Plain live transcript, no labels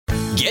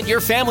Get your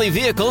family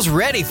vehicles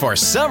ready for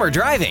summer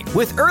driving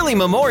with early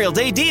Memorial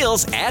Day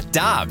deals at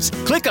Dobbs.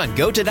 Click on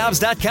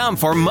GoToDobbs.com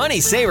for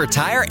money saver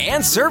tire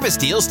and service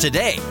deals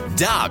today.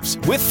 Dobbs,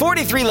 with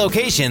 43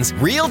 locations,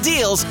 real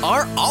deals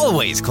are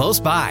always close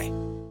by.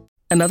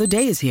 Another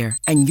day is here,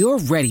 and you're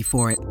ready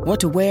for it. What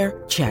to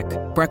wear? Check.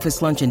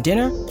 Breakfast, lunch, and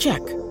dinner? Check.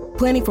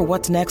 Planning for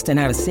what's next and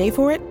how to save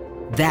for it?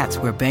 That's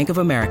where Bank of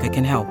America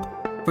can help.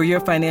 For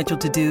your financial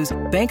to-dos,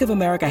 Bank of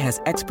America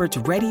has experts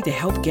ready to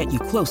help get you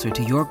closer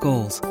to your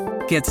goals.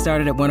 Get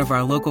started at one of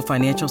our local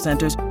financial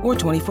centers or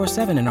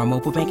 24/7 in our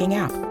mobile banking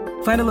app.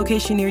 Find a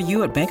location near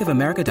you at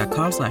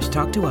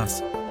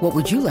bankofamerica.com/talktous. What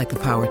would you like the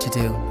power to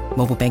do?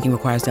 Mobile banking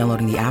requires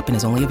downloading the app and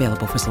is only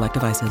available for select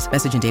devices.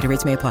 Message and data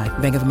rates may apply.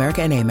 Bank of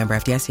America N.A., member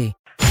FDIC.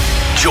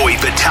 Joey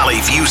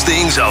Vitale views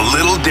things a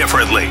little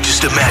differently.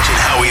 Just imagine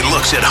how he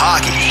looks at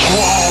hockey.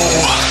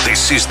 Whoa!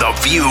 This is The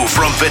View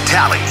from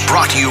Vitale,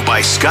 brought to you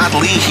by Scott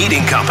Lee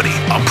Heating Company,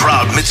 a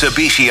proud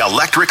Mitsubishi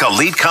Electric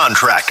Elite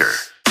contractor.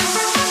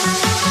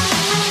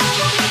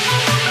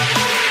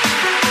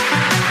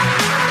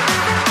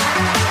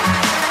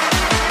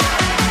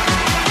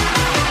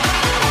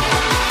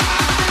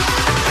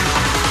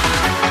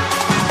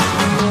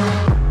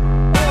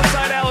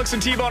 Alongside Alex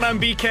and T-Bone, I'm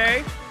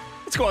BK.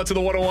 Let's go out to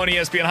the 101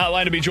 ESPN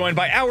hotline to be joined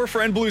by our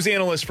friend Blues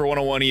analyst for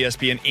 101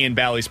 ESPN and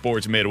Bally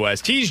Sports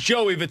Midwest. He's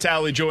Joey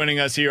Vitale joining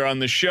us here on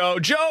the show.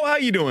 Joe, how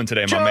you doing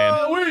today, my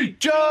man?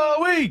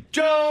 Joey!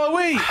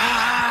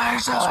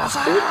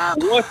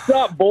 What's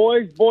up,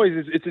 boys?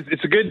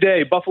 It's a good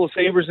day. Buffalo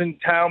Sabres in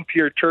town.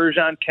 Pierre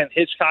Turgeon, Kent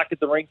Hitchcock at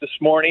the rink this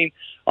morning.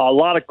 A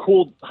lot of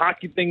cool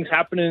hockey things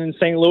happening in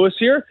St. Louis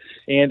here,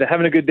 and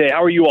having a good day.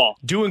 How are you all?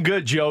 Doing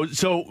good, Joe.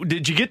 So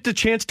did you get the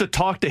chance to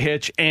talk to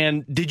Hitch,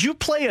 and did you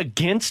play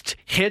against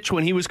Hitch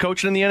when he was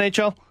coaching in the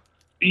NHL?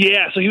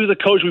 Yeah, so he was a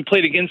coach. We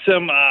played against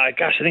him, I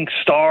think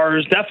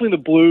Stars, definitely the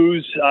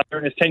Blues.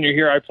 During his tenure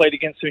here, I played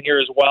against him here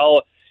as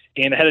well,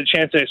 and I had a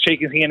chance to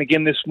shake his hand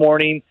again this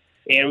morning.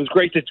 And it was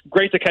great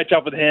to catch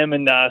up with him,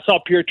 and saw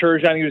Pierre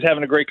Turgeon. He was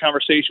having a great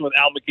conversation with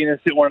Al McGinnis.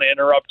 Didn't want to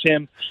interrupt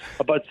him.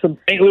 But some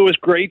St. Louis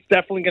greats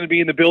definitely going to be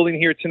in the building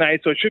here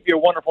tonight, so it should be a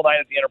wonderful night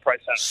at the Enterprise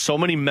Center. So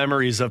many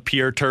memories of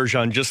Pierre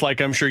Turgeon, just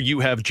like I'm sure you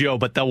have, Joe.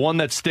 But the one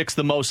that sticks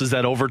the most is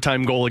that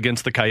overtime goal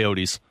against the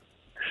Coyotes.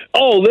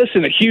 Oh,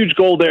 listen, a huge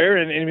goal there.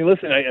 And I mean,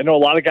 listen, I know a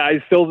lot of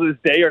guys still to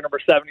this day are number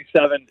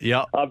 77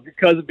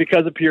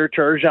 because of Pierre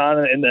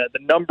Turgeon and the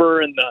number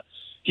and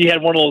he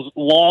had one of those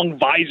long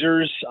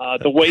visors,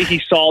 the way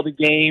he saw the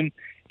game,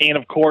 and,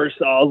 of course,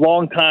 a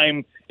long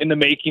time in the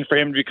making for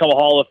him to become a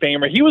Hall of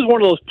Famer. He was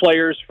one of those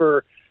players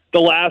for the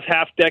last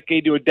half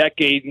decade to a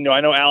decade. You know,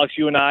 I know, Alex,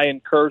 you and I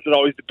and Curves would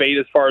always debate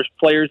as far as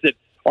players that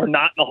are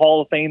not in the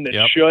Hall of Fame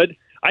that should.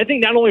 I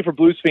think not only for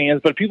Blues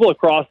fans, but people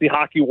across the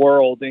hockey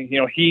world. And,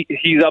 you know,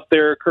 he's up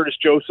there, Curtis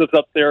Joseph's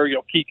up there, you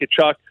know, Keith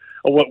Kachuk.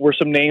 What were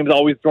some names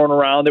always thrown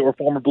around that were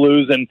former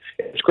Blues, and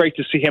it's great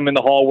to see him in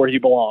the Hall where he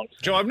belongs.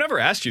 Joe, I've never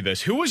asked you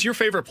this. Who was your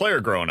favorite player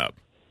growing up?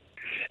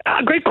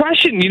 Great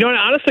question. You know,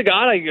 honest to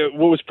God, it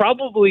was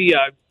probably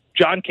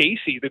John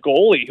Casey, the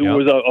goalie, who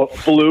was a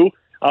Blue,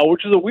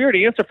 which is a weird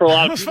answer for a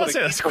lot of people. I was about to say,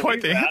 that's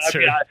quite the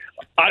answer.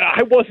 I mean,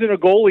 I wasn't a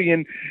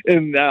goalie,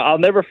 and I'll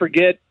never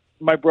forget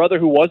my brother,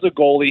 who was a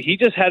goalie. He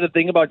just had a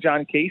thing about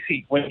John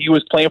Casey when he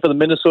was playing for the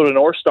Minnesota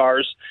North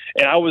Stars,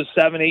 and I was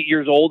 7, 8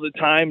 years old at the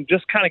time,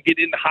 just kind of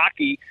getting into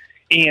hockey,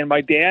 and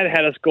my dad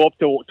had us go up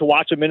to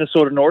watch a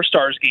Minnesota North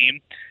Stars game.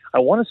 I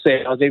want to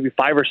say I was maybe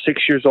 5 or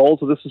 6 years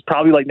old, so this was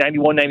probably like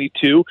 91,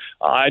 92.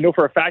 I know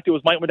for a fact it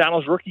was Mike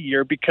Modano's rookie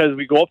year because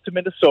we go up to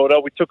Minnesota.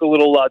 We took a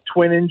little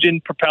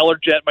twin-engine propeller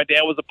jet. My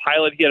dad was a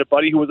pilot. He had a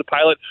buddy who was a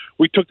pilot.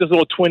 We took this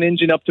little twin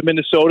engine up to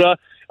Minnesota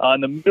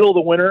in the middle of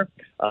the winter.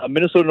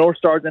 Minnesota North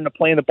Stars ended up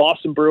playing the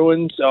Boston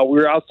Bruins. We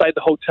were outside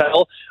the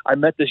hotel. I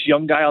met this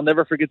young guy. I'll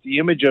never forget the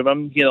image of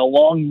him. You know,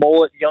 long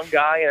mullet, young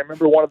guy. And I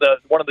remember one of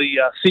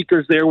the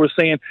seekers there was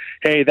saying,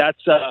 "Hey, that's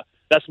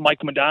Mike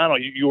Modano.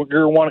 You're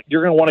going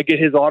to want to get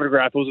his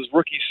autograph." It was his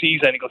rookie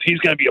season. He goes, "He's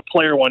going to be a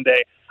player one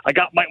day." I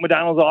got Mike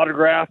Modano's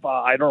autograph.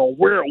 I don't know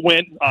where it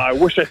went. I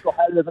wish I still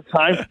had it at the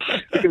time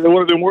because it would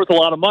have been worth a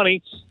lot of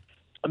money.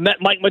 I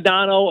met Mike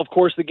Modano. Of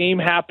course, the game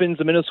happens.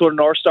 The Minnesota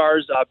North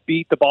Stars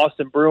beat the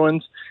Boston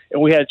Bruins,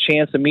 and we had a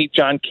chance to meet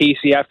John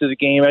Casey after the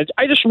game.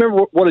 I just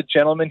remember what a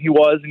gentleman he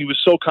was, and he was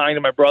so kind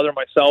to my brother and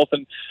myself,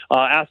 and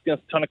asking us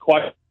a ton of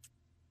questions.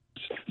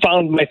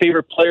 Found my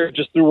favorite player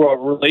just through a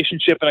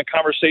relationship and a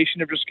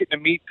conversation of just getting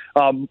to meet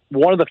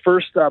one of the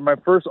first, my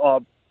first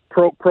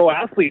pro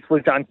athletes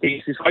was John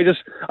Casey. So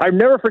I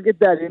never forget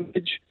that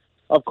image,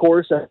 of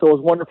course. So it was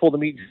wonderful to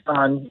meet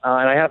John,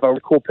 and I have a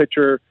cool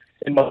picture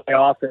in my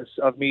office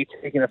of me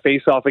taking a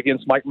face-off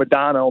against Mike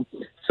Modano.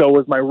 So it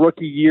was my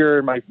rookie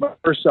year, my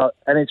first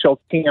NHL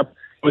camp.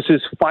 It was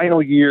his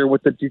final year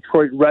with the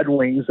Detroit Red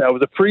Wings. It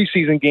was a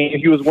preseason game.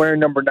 He was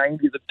wearing number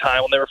 90 at the time.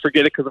 I'll never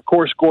forget it because, of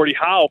course, Gordie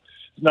Howe's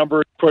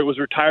number, Detroit was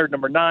retired,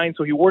 number 9.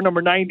 So he wore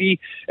number 90,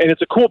 and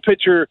it's a cool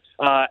picture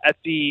at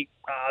the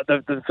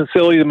the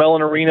facility, the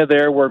Mellon Arena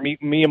there, where me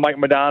and Mike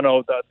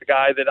Modano, the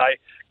guy that I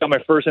got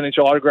my first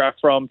NHL autograph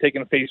from,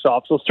 taking a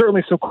face-off. So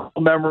certainly some cool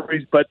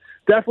memories, but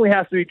definitely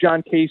has to be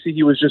John Casey.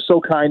 He was just so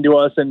kind to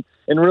us and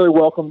really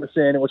welcomed us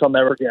in, which I'll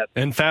never forget.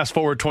 And fast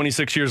forward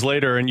 26 years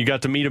later, and you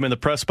got to meet him in the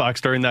press box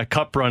during that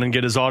cup run and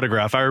get his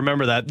autograph. I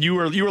remember that. You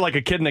were like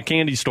a kid in a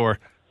candy store.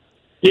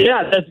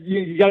 Yeah,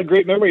 you got a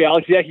great memory,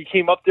 Alex. Yeah, he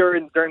came up there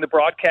during the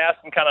broadcast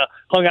and kind of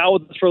hung out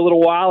with us for a little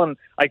while. And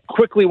I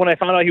quickly, when I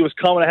found out he was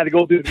coming, I had to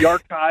go through the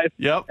archive.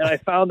 Yep. And I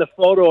found the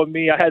photo of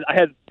me. I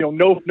had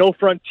no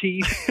front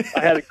teeth. I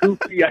had a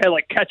goofy. I had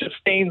like ketchup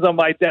stains on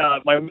my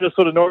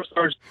Minnesota North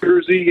Stars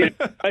jersey. And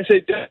I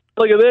said,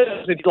 "Look at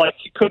this!" And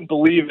he couldn't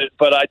believe it.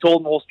 But I told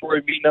him the whole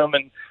story meeting him,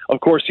 and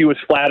of course he was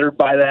flattered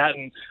by that.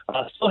 And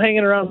still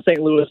hanging around St.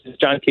 Louis is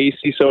John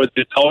Casey, so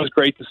it's always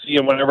great to see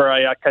him whenever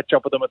I catch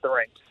up with him at the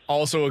rink.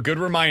 Also, a good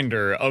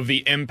reminder of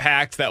the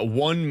impact that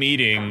one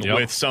meeting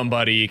with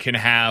somebody can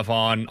have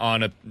on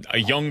a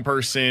young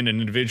person, an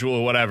individual,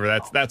 or whatever.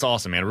 That's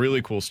awesome, man.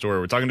 Really cool story.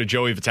 We're talking to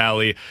Joey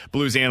Vitale,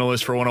 Blues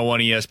analyst for 101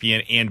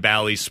 ESPN and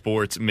Bally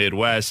Sports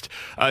Midwest.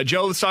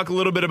 Joe, let's talk a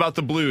little bit about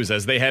the Blues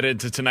as they head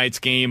into tonight's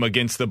game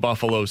against the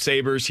Buffalo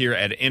Sabres here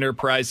at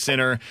Enterprise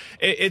Center.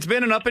 It's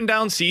been an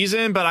up-and-down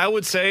season, but I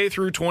would say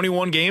through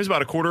 21 games,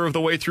 about a quarter of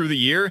the way through the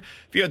year,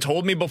 if you had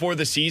told me before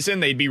the season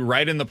they'd be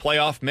right in the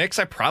playoff mix,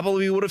 I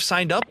probably would have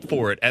signed up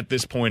for it at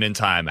this point in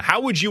time.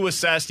 How would you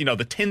assess, the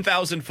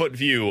 10,000-foot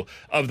view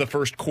of the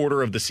first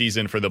quarter of the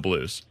season for the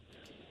Blues?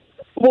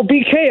 Well,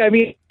 BK, I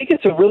think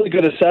it's a really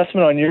good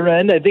assessment on your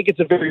end. I think it's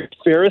a very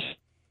fair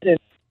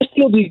assessment. I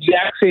feel the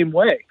exact same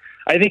way.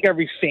 I think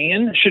every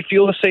fan should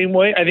feel the same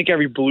way. I think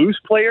every Blues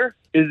player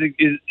is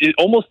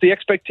almost the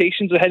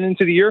expectations heading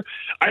into the year.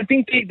 I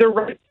think they're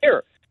right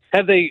there.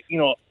 Have they,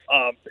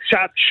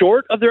 shot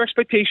short of their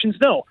expectations?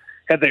 No.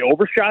 Have they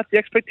overshot the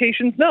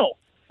expectations? No.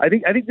 I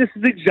think this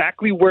is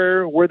exactly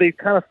where they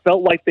kind of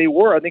felt like they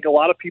were. I think a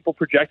lot of people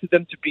projected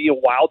them to be a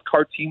wild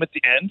card team at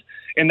the end,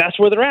 and that's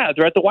where they're at.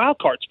 They're at the wild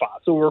card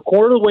spot. So we're a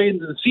quarter of the way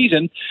into the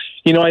season.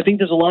 I think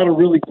there's a lot of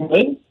really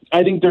good.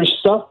 I think there's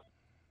stuff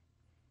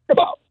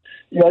about.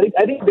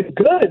 I think the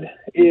good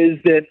is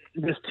that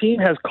this team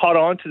has caught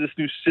on to this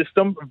new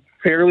system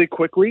fairly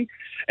quickly,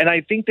 and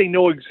I think they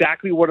know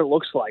exactly what it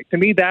looks like. To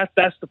me, that's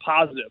the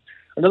positive.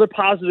 Another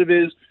positive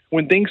is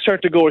when things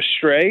start to go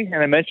astray,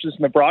 and I mentioned this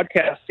in the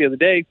broadcast the other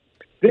day,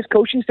 this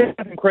coaching staff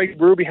and Craig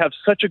Berube have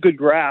such a good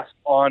grasp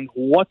on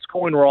what's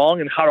going wrong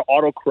and how to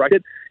auto-correct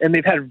it, and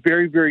they've had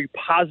very, very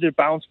positive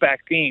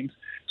bounce-back games.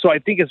 So I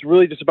think it's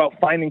really just about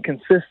finding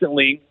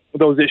consistently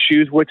those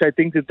issues, which I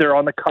think that they're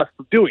on the cusp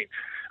of doing.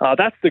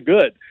 That's the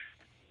good.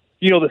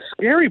 The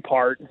scary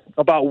part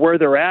about where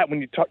they're at when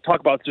you talk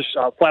about just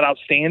flat-out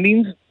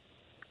standings,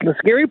 the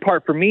scary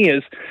part for me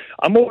is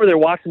I'm over there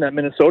watching that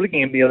Minnesota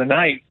game the other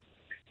night.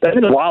 That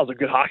Minnesota Wild is a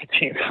good hockey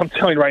team. I'm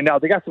telling you right now,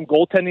 they got some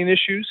goaltending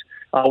issues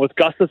with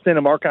Gustafsson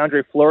and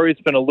Marc-Andre Fleury.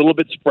 It's been a little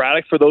bit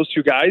sporadic for those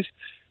two guys,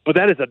 but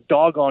that is a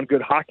doggone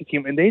good hockey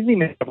team, and they didn't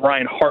even have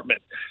Ryan Hartman.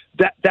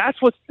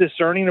 That's what's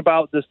discerning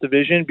about this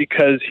division,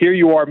 because here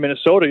you are,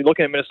 Minnesota. You're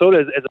looking at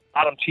Minnesota as a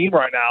bottom team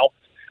right now,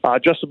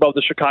 just above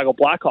the Chicago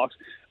Blackhawks.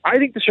 I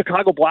think the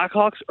Chicago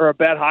Blackhawks are a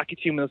bad hockey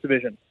team in this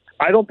division.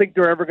 I don't think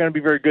they're ever going to be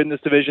very good in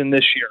this division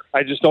this year.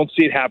 I just don't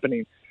see it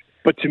happening.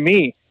 But to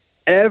me,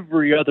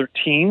 every other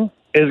team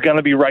is going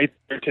to be right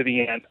there to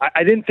the end.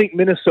 I didn't think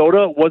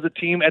Minnesota was a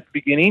team at the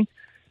beginning.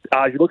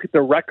 You look at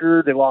their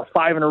record, they lost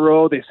 5 in a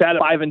row. They sat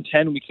at 5-10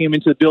 when we came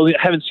into the building.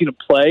 I haven't seen them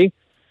play.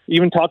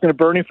 Even talking to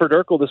Bernie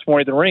Federkel this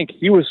morning at the rink,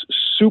 he was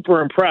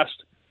super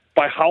impressed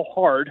by how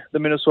hard the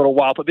Minnesota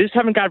Wild, but they just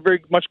haven't got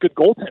very much good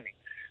goaltending.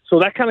 So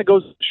that kind of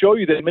goes to show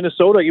you that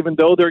Minnesota, even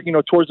though they're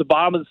towards the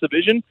bottom of this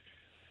division,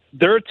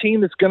 they're a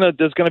team that's gonna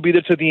be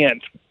there to the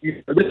end.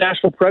 The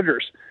Nashville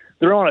Predators,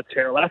 they're on a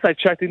tear. Last I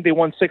checked, I think they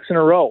won 6 in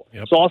a row.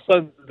 Yep. So all of a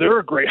sudden, they're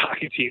a great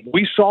hockey team.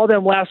 We saw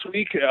them last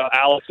week,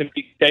 Alex and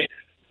PK.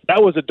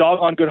 That was a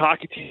doggone good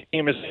hockey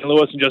team in St.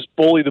 Louis and just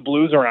bully the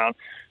Blues around.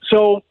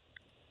 So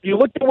you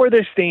look at where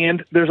they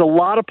stand. There's a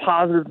lot of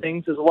positive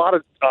things. There's a lot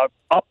of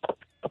up,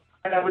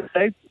 I would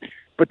say.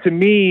 But to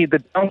me, the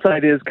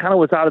downside is kind of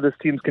what's out of this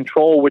team's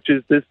control, which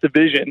is this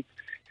division.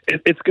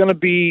 It's going to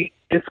be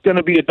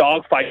a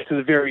dogfight to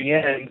the very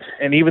end.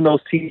 And even those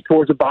teams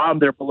towards the bottom,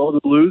 they're below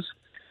the Blues.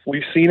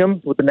 We've seen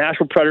them with the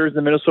Nashville Predators and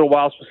the Minnesota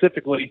Wild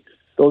specifically.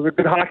 Those are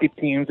good hockey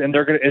teams, and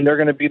they're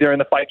going to be there in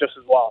the fight just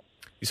as well.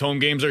 These home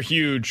games are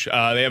huge.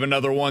 They have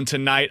another one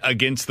tonight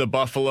against the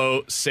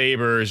Buffalo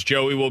Sabres.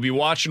 Joey will be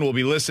watching. We'll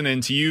be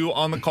listening to you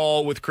on the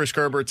call with Chris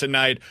Kerber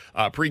tonight.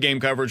 Pre-game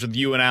coverage with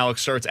you and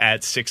Alex starts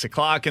at 6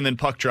 o'clock, and then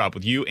puck drop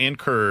with you and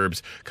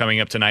Curbs coming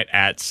up tonight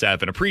at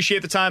 7.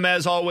 Appreciate the time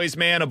as always,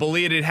 man. A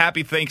belated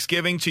happy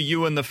Thanksgiving to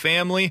you and the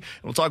family.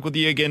 We'll talk with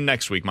you again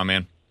next week, my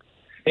man.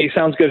 Hey,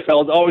 sounds good,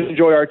 fellas. Always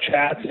enjoy our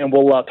chats, and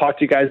we'll talk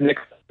to you guys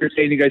next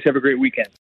Thursday. You guys have a great weekend.